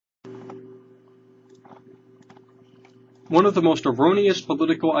One of the most erroneous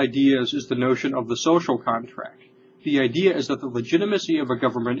political ideas is the notion of the social contract. The idea is that the legitimacy of a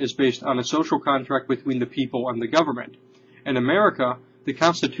government is based on a social contract between the people and the government. In America, the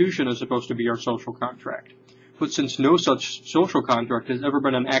Constitution is supposed to be our social contract. But since no such social contract has ever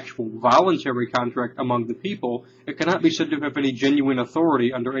been an actual voluntary contract among the people, it cannot be said to have any genuine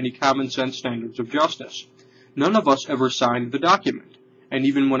authority under any common sense standards of justice. None of us ever signed the document, and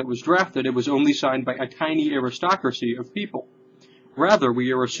even when it was drafted, it was only signed by a tiny aristocracy of people. Rather,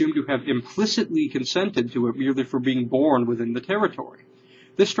 we are assumed to have implicitly consented to it merely for being born within the territory.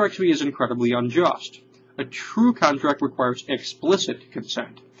 This strikes me as incredibly unjust. A true contract requires explicit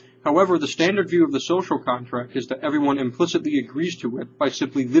consent. However, the standard view of the social contract is that everyone implicitly agrees to it by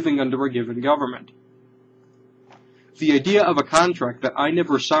simply living under a given government. The idea of a contract that I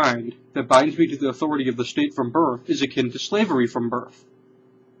never signed, that binds me to the authority of the state from birth, is akin to slavery from birth.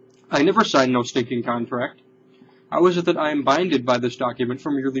 I never signed no stinking contract. How is it that I am binded by this document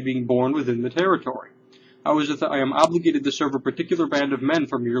for merely being born within the territory? How is it that I am obligated to serve a particular band of men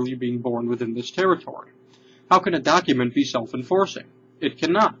for merely being born within this territory? How can a document be self-enforcing? It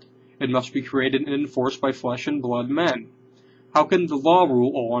cannot. It must be created and enforced by flesh and blood men. How can the law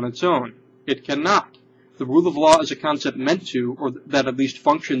rule all on its own? It cannot. The rule of law is a concept meant to, or that at least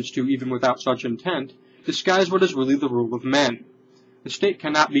functions to even without such intent, disguise what is really the rule of men. The state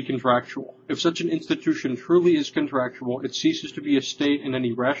cannot be contractual. If such an institution truly is contractual, it ceases to be a state in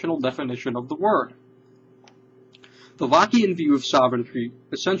any rational definition of the word. The Lockean view of sovereignty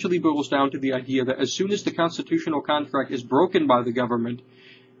essentially boils down to the idea that as soon as the constitutional contract is broken by the government,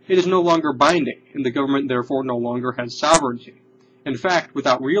 it is no longer binding, and the government therefore no longer has sovereignty. In fact,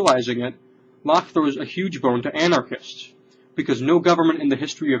 without realizing it, Locke throws a huge bone to anarchists, because no government in the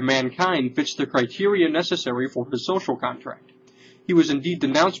history of mankind fits the criteria necessary for his social contract. He was indeed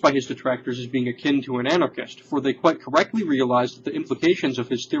denounced by his detractors as being akin to an anarchist, for they quite correctly realized that the implications of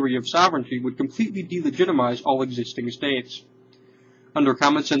his theory of sovereignty would completely delegitimize all existing states. Under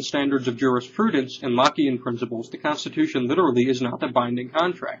common sense standards of jurisprudence and Lockean principles, the Constitution literally is not a binding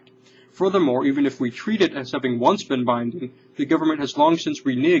contract. Furthermore, even if we treat it as having once been binding, the government has long since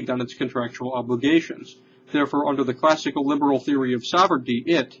reneged on its contractual obligations. Therefore, under the classical liberal theory of sovereignty,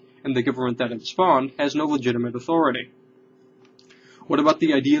 it, and the government that it spawned, has no legitimate authority. What about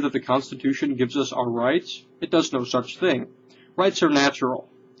the idea that the Constitution gives us our rights? It does no such thing. Rights are natural.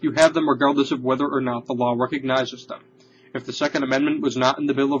 You have them regardless of whether or not the law recognizes them. If the Second Amendment was not in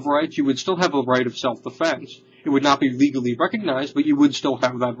the Bill of Rights, you would still have a right of self-defense. It would not be legally recognized, but you would still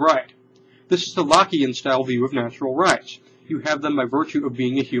have that right. This is the Lockean-style view of natural rights. You have them by virtue of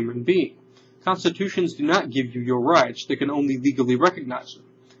being a human being. Constitutions do not give you your rights, they can only legally recognize them.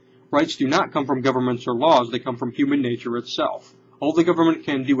 Rights do not come from governments or laws, they come from human nature itself. All the government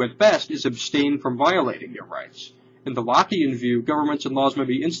can do at best is abstain from violating your rights. In the Lockean view, governments and laws may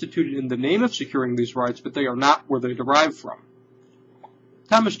be instituted in the name of securing these rights, but they are not where they derive from.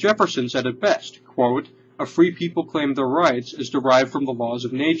 Thomas Jefferson said it best, quote, "A free people claim their rights as derived from the laws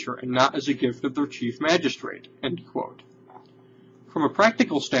of nature, and not as a gift of their chief magistrate," end quote. From a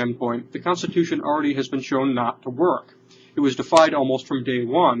practical standpoint, the Constitution already has been shown not to work. It was defied almost from day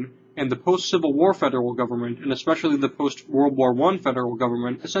one, and the post-Civil War federal government, and especially the post-World War I federal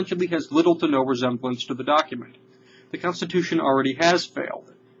government, essentially has little to no resemblance to the document. The Constitution already has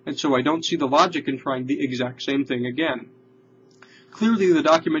failed, and so I don't see the logic in trying the exact same thing again. Clearly, the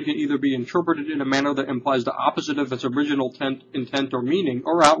document can either be interpreted in a manner that implies the opposite of its original intent or meaning,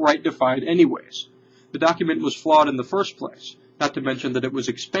 or outright defied anyways. The document was flawed in the first place, not to mention that it was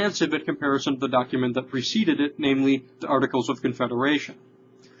expansive in comparison to the document that preceded it, namely the Articles of Confederation.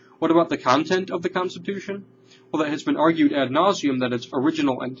 What about the content of the Constitution? Well, it has been argued ad nauseum that its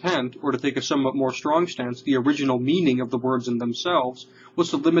original intent, or to take a somewhat more strong stance, the original meaning of the words in themselves,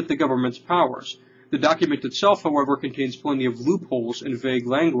 was to limit the government's powers. The document itself, however, contains plenty of loopholes and vague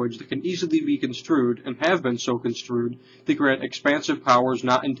language that can easily be construed, and have been so construed, to grant expansive powers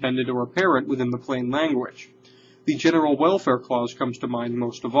not intended or apparent within the plain language. The General Welfare Clause comes to mind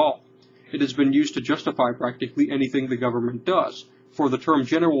most of all. It has been used to justify practically anything the government does, for the term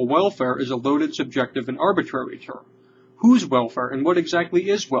general welfare is a loaded, subjective, and arbitrary term. Whose welfare, and what exactly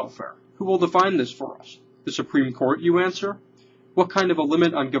is welfare? Who will define this for us? The Supreme Court, you answer? What kind of a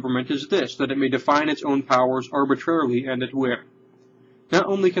limit on government is this, that it may define its own powers arbitrarily and at whim? Not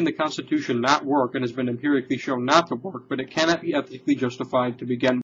only can the Constitution not work and has been empirically shown not to work, but it cannot be ethically justified to begin with.